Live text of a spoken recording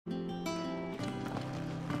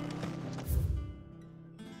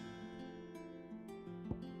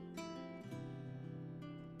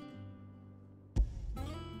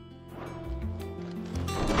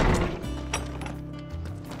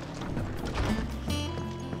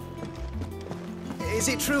Is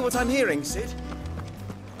it true what I'm hearing, Sid?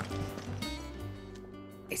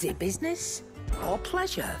 Is it business or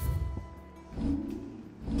pleasure?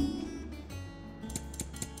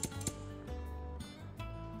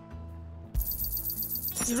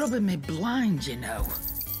 You're rubbing me blind, you know.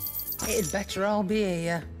 It'd better all be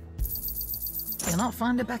here. You'll not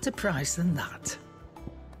find a better price than that.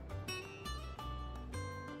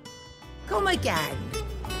 Come again.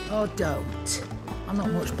 Or don't. I'm not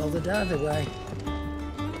much bothered either way.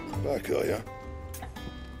 Back, are ya?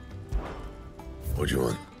 What do you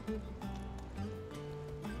want?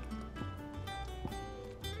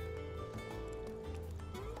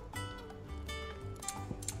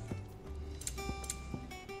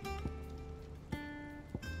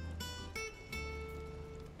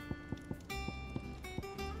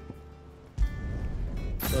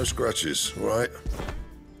 No scratches, all right?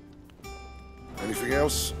 Anything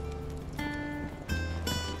else?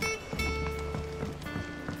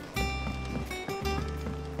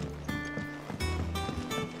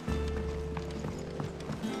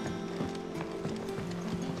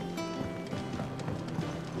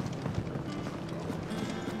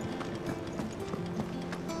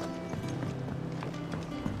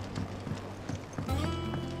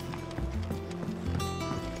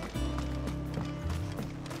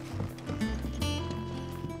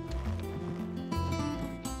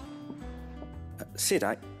 Sid,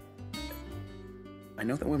 I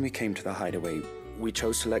know that when we came to the hideaway, we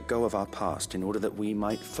chose to let go of our past in order that we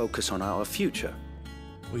might focus on our future.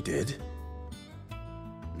 We did.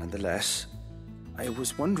 Nonetheless, I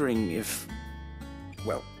was wondering if...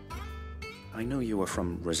 Well, I know you are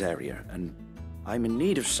from Rosaria, and I'm in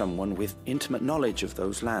need of someone with intimate knowledge of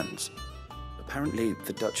those lands. Apparently,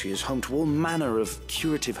 the duchy is home to all manner of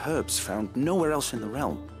curative herbs found nowhere else in the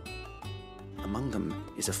realm. Among them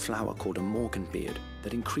is a flower called a morganbeard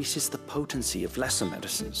that increases the potency of lesser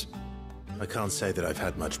medicines. I can't say that I've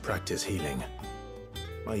had much practice healing.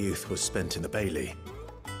 My youth was spent in the Bailey.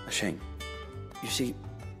 A shame. You see,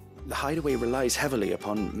 the hideaway relies heavily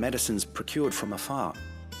upon medicines procured from afar.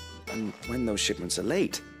 And when those shipments are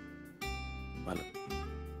late, well,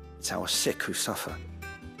 it's our sick who suffer.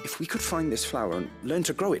 If we could find this flower and learn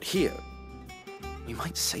to grow it here, we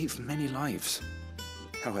might save many lives.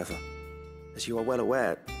 However, as you are well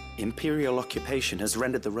aware, imperial occupation has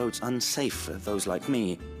rendered the roads unsafe for those like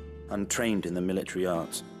me, untrained in the military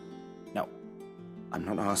arts. Now, I'm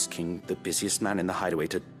not asking the busiest man in the hideaway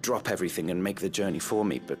to drop everything and make the journey for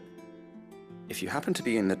me, but if you happen to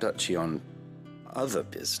be in the duchy on other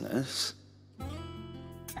business...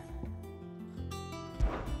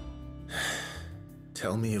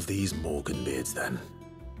 Tell me of these morganbeards, then.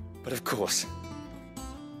 But of course,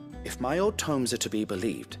 if my old tomes are to be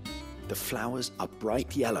believed, the flowers are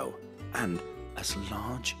bright yellow and as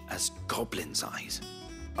large as goblins' eyes.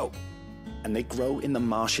 Oh, and they grow in the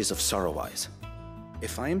marshes of Sorrowise.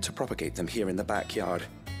 If I am to propagate them here in the backyard,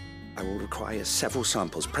 I will require several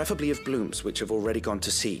samples, preferably of blooms which have already gone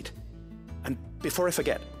to seed. And before I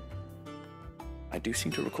forget, I do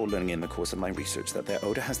seem to recall learning in the course of my research that their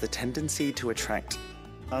odor has the tendency to attract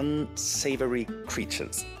unsavory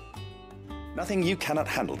creatures. Nothing you cannot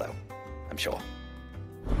handle, though, I'm sure.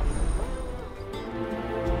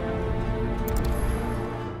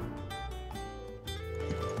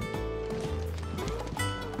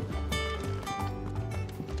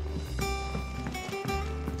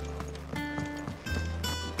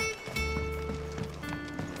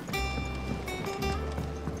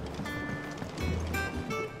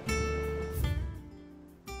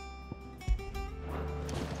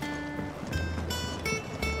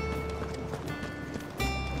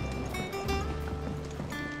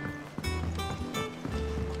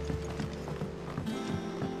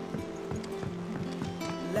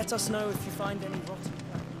 Let us know if you find any rotten.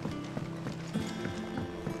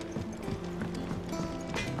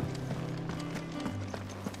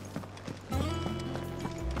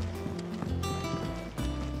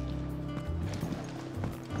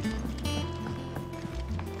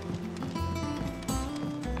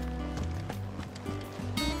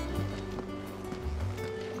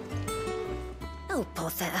 Oh,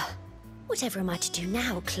 bother. Whatever am I to do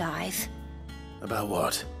now, Clive? About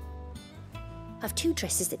what? I've 2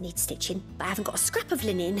 dresses that need stitching, but I haven't got a scrap of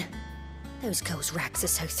linen. Those girls' rags are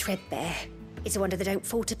so threadbare. It's a wonder they don't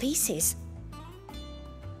fall to pieces.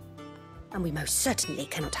 And we most certainly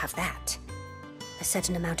cannot have that. A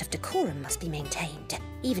certain amount of decorum must be maintained,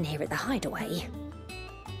 even here at the hideaway.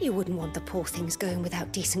 You wouldn't want the poor things going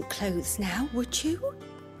without decent clothes now, would you?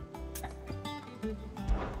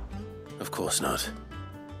 Of course not.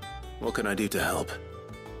 What can I do to help?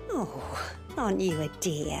 Oh, aren't you a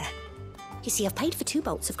dear? You see, I've paid for 2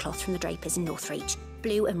 bolts of cloth from the drapers in Northreach,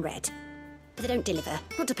 blue and red. But they don't deliver,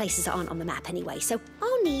 not to places that aren't on the map anyway, so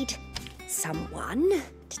I'll need someone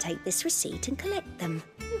to take this receipt and collect them.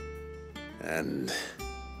 And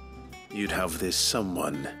you'd have this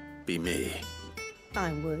someone be me.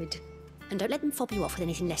 I would. And don't let them fob you off with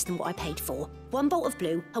anything less than what I paid for. 1 bolt of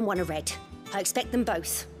blue and 1 of red. I expect them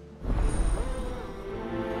both.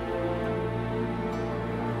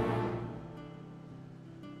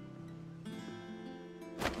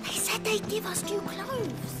 They said they'd give us new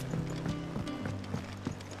clothes.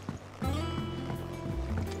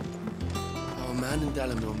 Our man in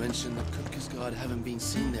Dalamil mentioned that Kupka's guard haven't been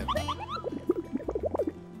seen there.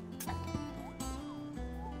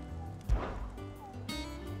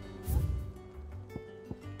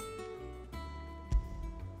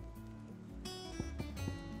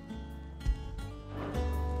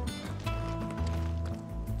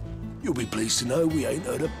 You'll be pleased to know we ain't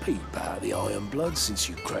heard a peep about the Iron Blood since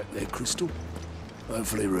you cracked their crystal.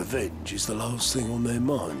 Hopefully revenge is the last thing on their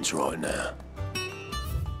minds right now.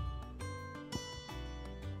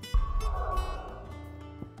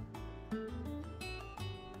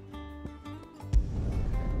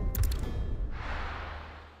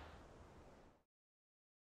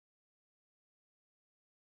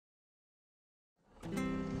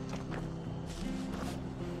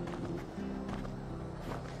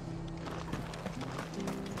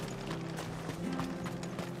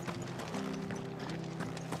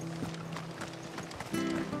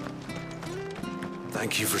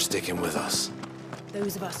 Thank you for sticking with us.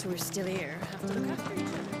 Those of us who are still here have to look after each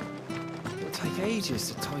other. It'll take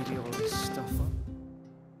ages to tidy all this stuff up.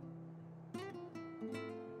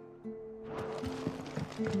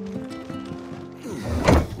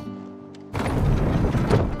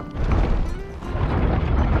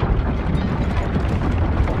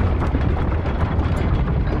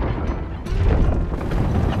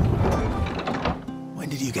 When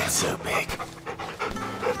did you get so big?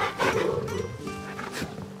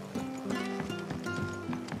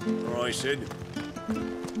 Right, Sid.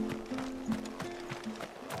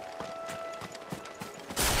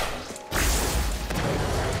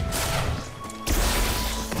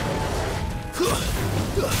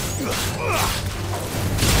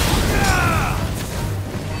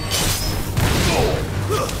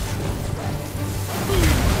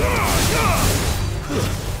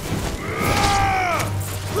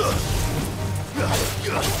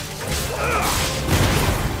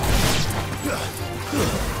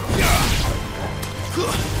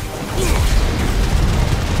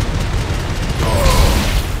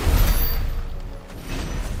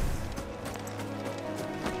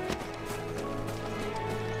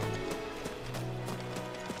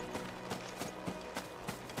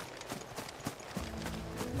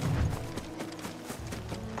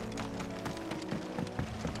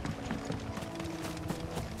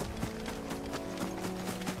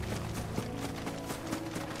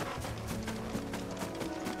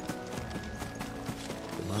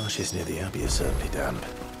 The marshes near the Abbey are certainly damp.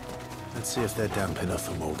 Let's see if they're damp enough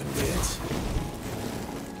for Morgan beards.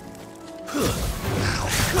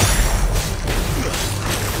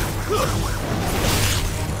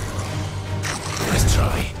 Let's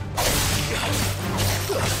try.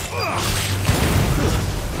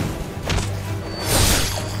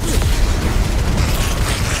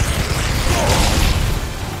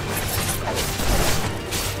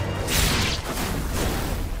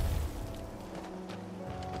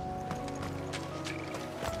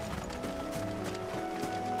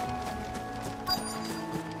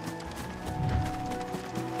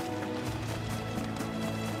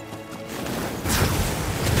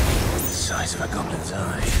 Size of a goblin's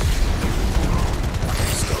eye.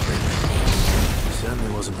 Goblin.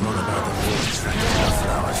 Certainly wasn't wrong about the water attracting our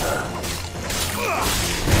flowers,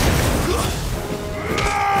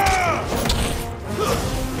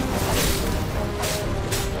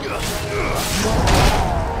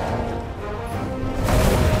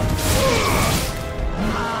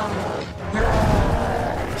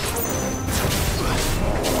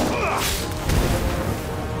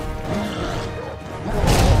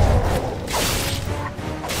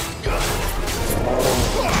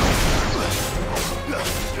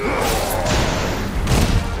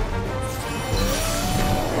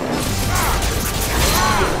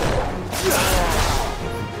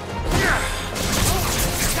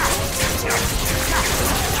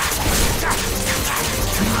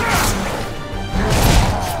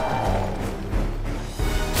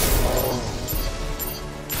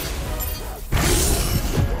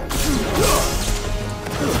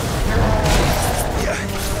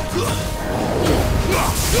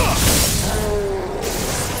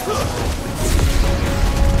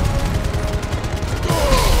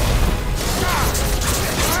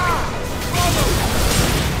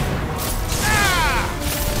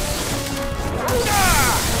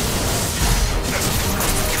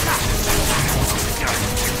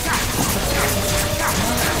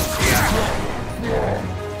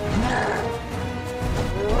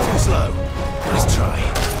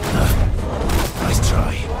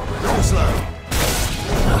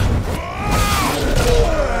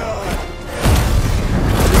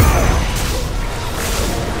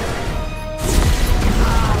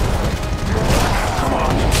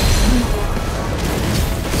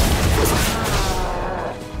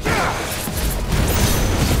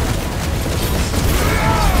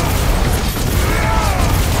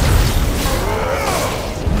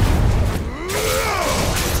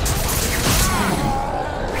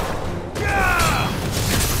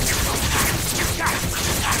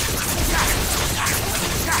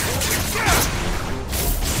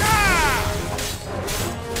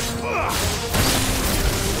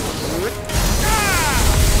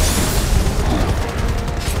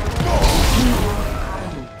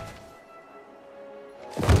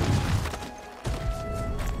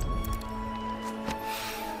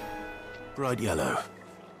 bright yellow.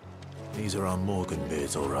 These are our Morgan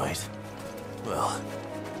beards, all right. Well,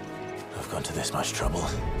 I've gone to this much trouble.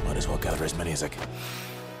 Might as well gather as many as I can.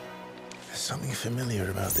 There's something familiar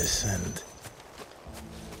about this scent.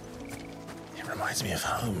 It reminds me of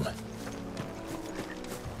home.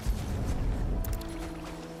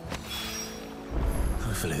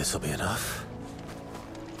 Hopefully this will be enough.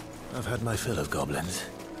 I've had my fill of goblins.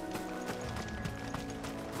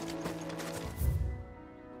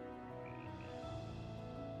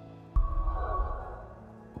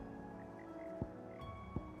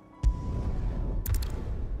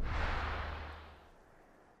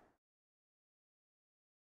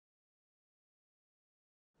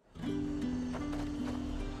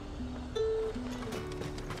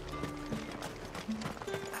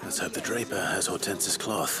 Let's hope the draper has Hortense's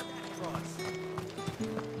cloth.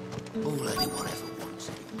 All anyone ever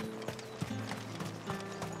wants.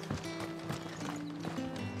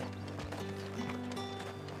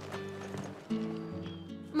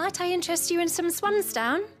 Might I interest you in some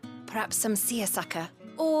swansdown? Perhaps some seersucker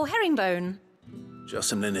or herringbone? Just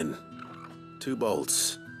some linen. 2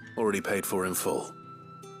 bolts. Already paid for in full.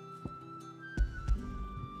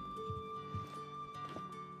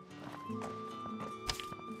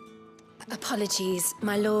 Apologies,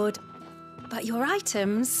 my lord, but your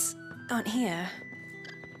items aren't here.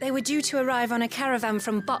 They were due to arrive on a caravan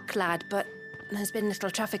from Bocklad, but there's been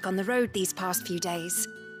little traffic on the road these past few days.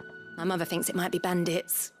 My mother thinks it might be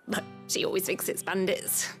bandits, but she always thinks it's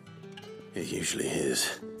bandits. It usually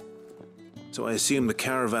is. So I assume the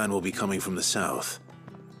caravan will be coming from the south.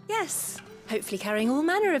 Yes, hopefully carrying all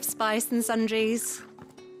manner of spice and sundries.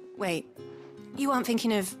 Wait, you aren't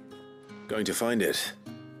thinking of... Going to find it.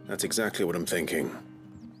 That's exactly what I'm thinking.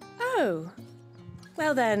 Oh,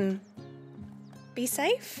 well then, be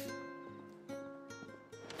safe.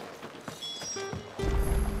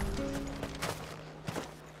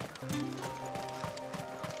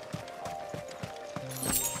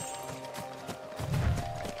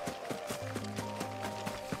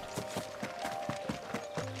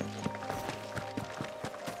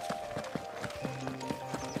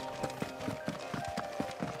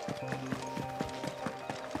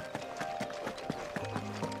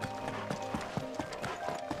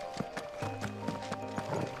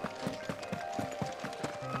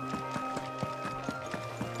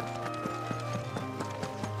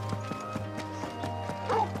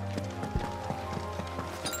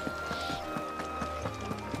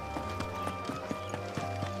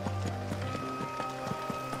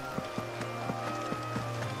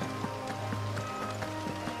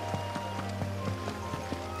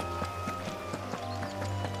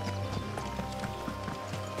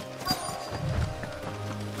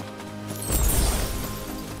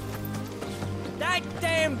 That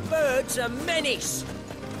damn bird's a menace!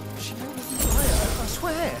 She won't be quiet, I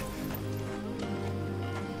swear.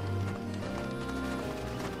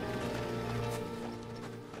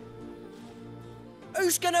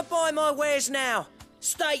 Who's gonna buy my wares now?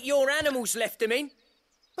 State your animals left them in.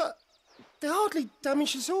 But they hardly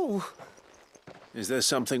damage us all. Is there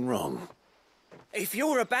something wrong? If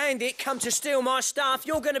you're a bandit come to steal my stuff,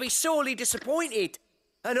 you're gonna be sorely disappointed.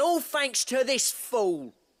 And all thanks to this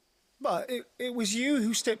fool. But it was you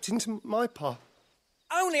who stepped into my path.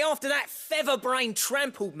 Only after that featherbrain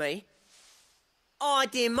trampled me. I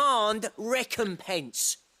demand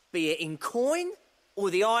recompense, be it in coin or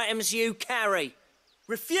the items you carry.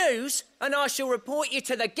 Refuse, and I shall report you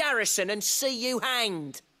to the garrison and see you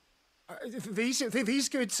hanged. These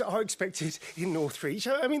goods are expected in Northreach.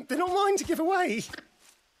 I mean, they're not mine to give away.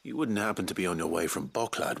 You wouldn't happen to be on your way from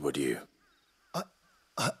Bocklad, would you?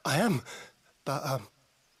 I am, but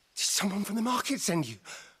did someone from the market send you?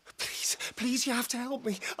 Please, you have to help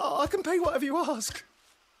me. I can pay whatever you ask.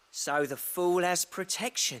 So the fool has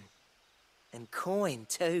protection. And coin,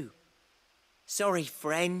 too. Sorry,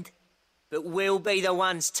 friend, but we'll be the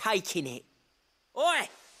ones taking it. Oi!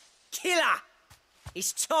 Killer!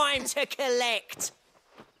 It's time to collect!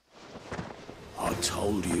 I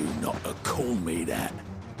told you not to call me that.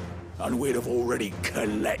 And we'd have already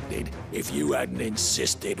collected if you hadn't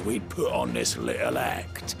insisted we'd put on this little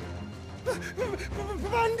act.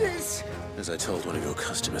 Bandits! As I told one of your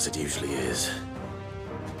customers, it usually is.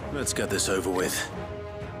 Let's get this over with.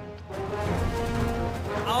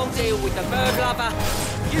 I'll deal with the bird lover.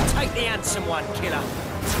 You take the handsome one, killer.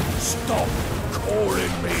 Stop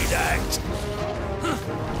calling me that!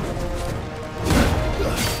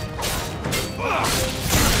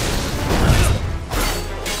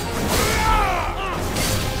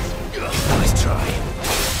 Nice try.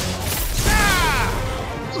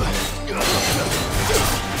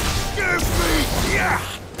 Give me! Yeah!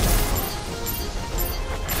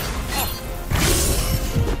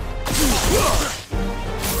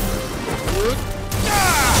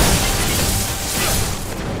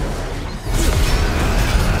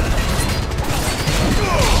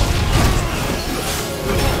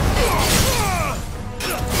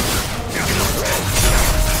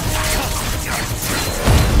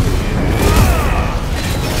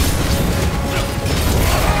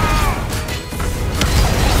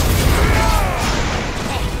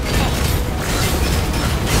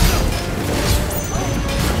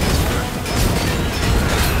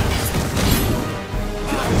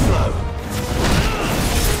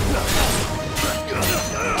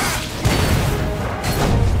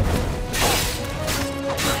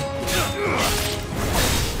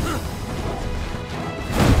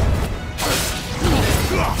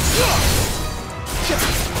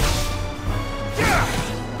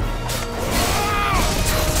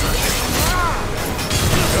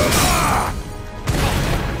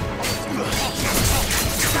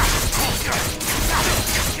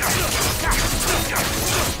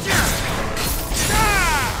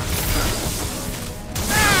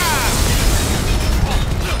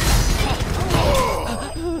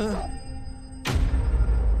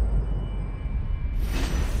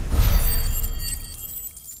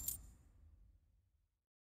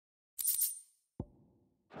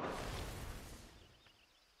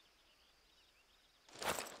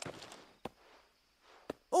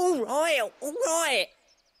 All right.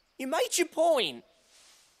 You made your point.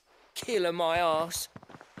 Killing my ass.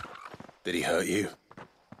 Did he hurt you?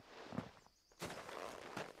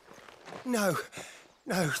 No,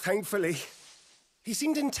 thankfully. He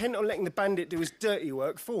seemed intent on letting the bandit do his dirty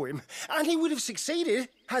work for him, and he would have succeeded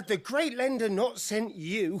had the great lender not sent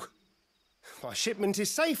you. My shipment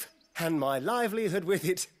is safe, and my livelihood with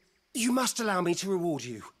it. You must allow me to reward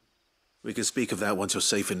you. We can speak of that once you're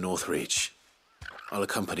safe in Northreach. I'll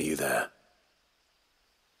accompany you there.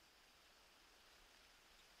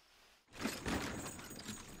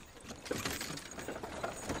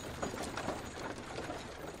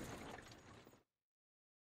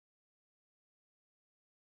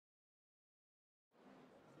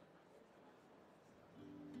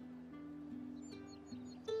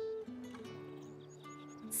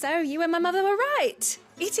 So, you and my mother were right.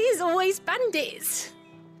 It is always bandits.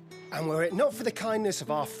 And were it not for the kindness of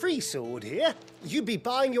our free sword here, you'd be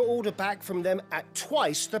buying your order back from them at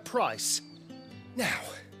twice the price. Now,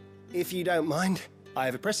 if you don't mind, I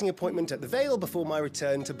have a pressing appointment at the Vale before my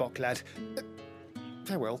return to Bocklad.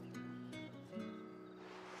 Farewell.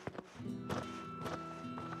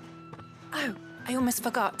 Oh, I almost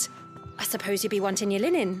forgot. I suppose you'll be wanting your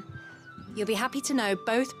linen. You'll be happy to know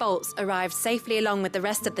both bolts arrived safely along with the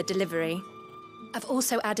rest of the delivery. I've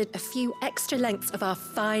also added a few extra lengths of our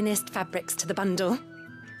finest fabrics to the bundle.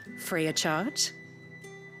 Free of charge.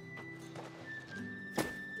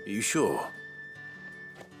 Are you sure?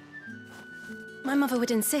 My mother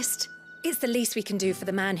would insist. It's the least we can do for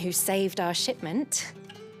the man who saved our shipment.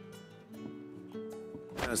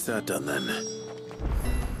 That's that done then.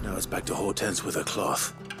 Now it's back to Hortense with her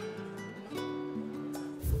cloth.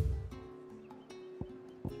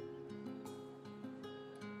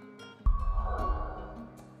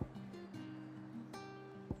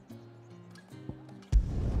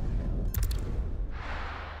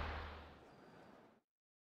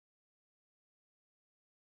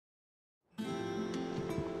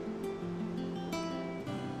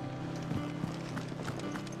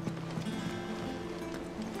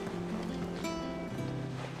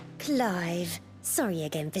 Clive, sorry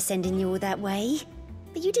again for sending you all that way.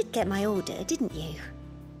 But you did get my order, didn't you?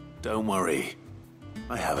 Don't worry.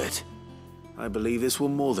 I have it. I believe this will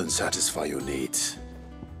more than satisfy your needs.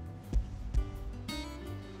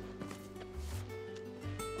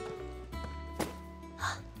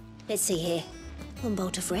 Let's see here. One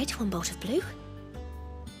bolt of red, one bolt of blue.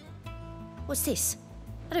 What's this?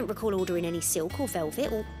 I don't recall ordering any silk or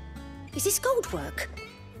velvet or... Is this gold work?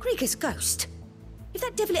 Krieger's ghost. If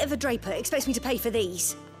that devilet of a draper expects me to pay for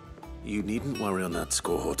these... You needn't worry on that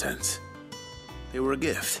score, Hortense. They were a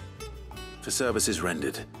gift. For services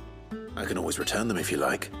rendered. I can always return them if you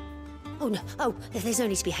like. Oh, no. Oh, there's no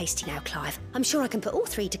need to be hasty now, Clive. I'm sure I can put all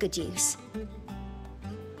three to good use.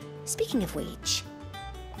 Speaking of which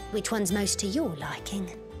one's most to your liking?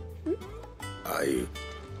 I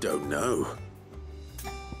don't know.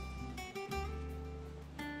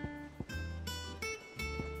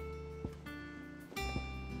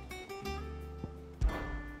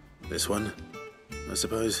 This one, I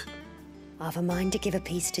suppose. I've a mind to give a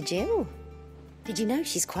piece to Jill. Did you know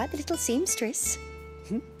she's quite the little seamstress?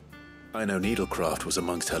 I know needlecraft was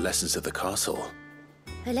amongst her lessons at the castle.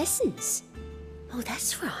 Her lessons? Oh,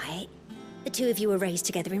 that's right. The two of you were raised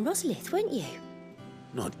together in Rosalith, weren't you?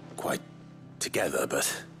 Not quite together,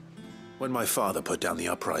 but... When my father put down the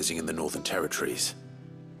uprising in the Northern Territories,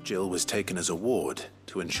 Jill was taken as a ward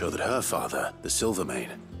to ensure that her father, the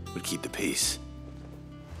Silvermane, would keep the peace.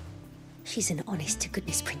 She's an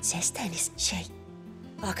honest-to-goodness princess then, isn't she?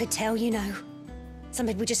 I could tell, you know. Some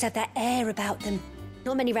people just have that air about them.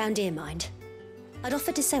 Not many round here, mind. I'd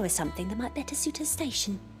offered to sew her something that might better suit her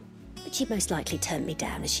station. But she'd most likely turn me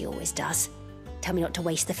down, as she always does. Tell me not to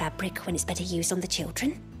waste the fabric when it's better used on the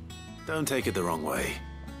children. Don't take it the wrong way.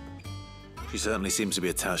 She certainly seems to be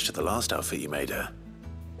attached to the last outfit you made her.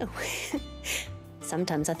 Oh,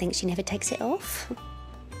 sometimes I think she never takes it off.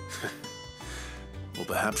 Or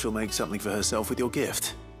perhaps she'll make something for herself with your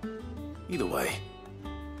gift. Either way,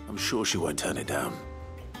 I'm sure she won't turn it down.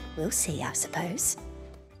 We'll see, I suppose.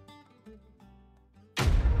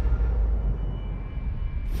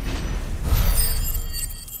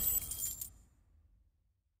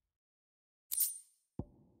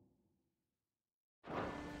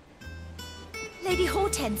 Lady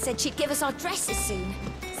Hortense said she'd give us our dresses soon.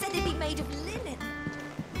 Said they'd be made of linen.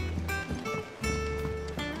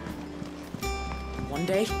 One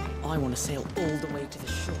day, I want to sail all the way to the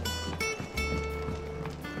shore.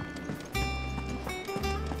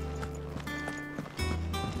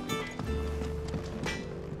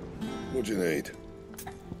 What do you need?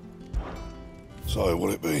 So,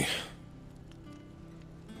 will it be?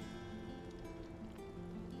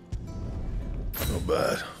 Not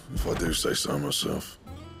bad, if I do say so myself.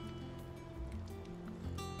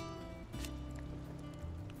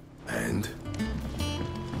 And?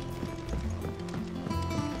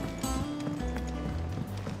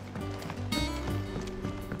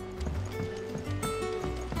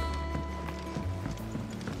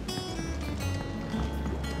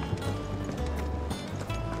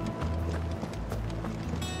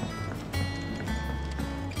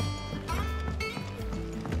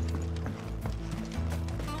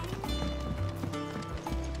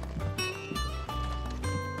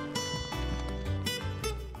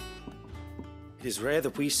 It is rare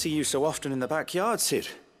that we see you so often in the backyard, Sid.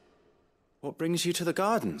 What brings you to the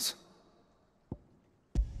gardens?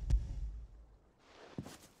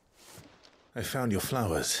 I found your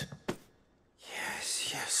flowers.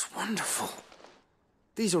 Yes, wonderful.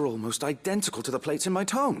 These are almost identical to the plates in my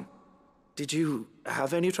tome. Did you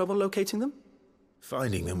have any trouble locating them?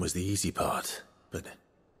 Finding them was the easy part, but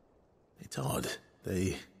it's odd.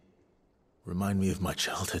 They remind me of my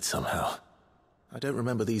childhood somehow. I don't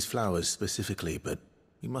remember these flowers specifically, but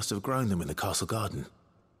we must have grown them in the castle garden.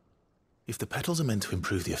 If the petals are meant to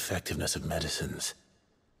improve the effectiveness of medicines,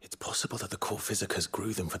 it's possible that the court physicers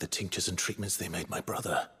grew them for the tinctures and treatments they made my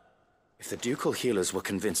brother. If the ducal healers were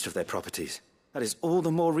convinced of their properties, that is all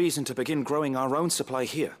the more reason to begin growing our own supply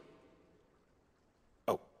here.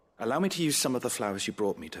 Oh, allow me to use some of the flowers you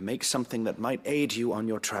brought me to make something that might aid you on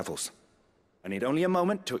your travels. I need only a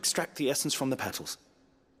moment to extract the essence from the petals.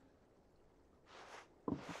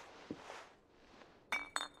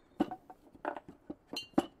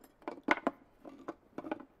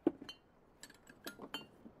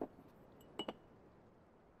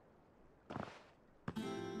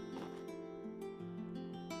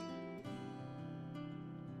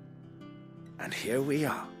 And here we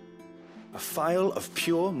are. A phial of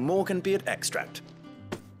pure Morganbeard extract.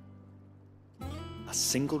 A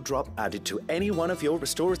single drop added to any one of your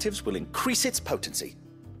restoratives will increase its potency.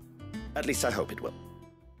 At least I hope it will.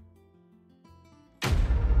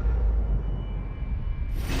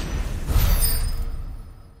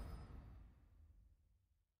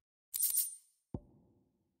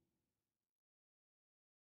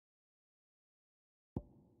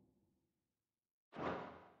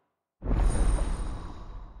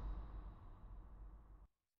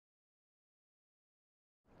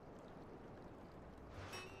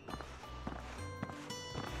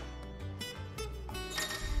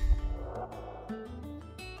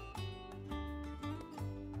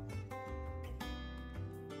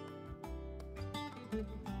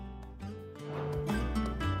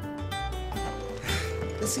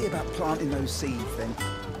 Let's see about planting those seeds then.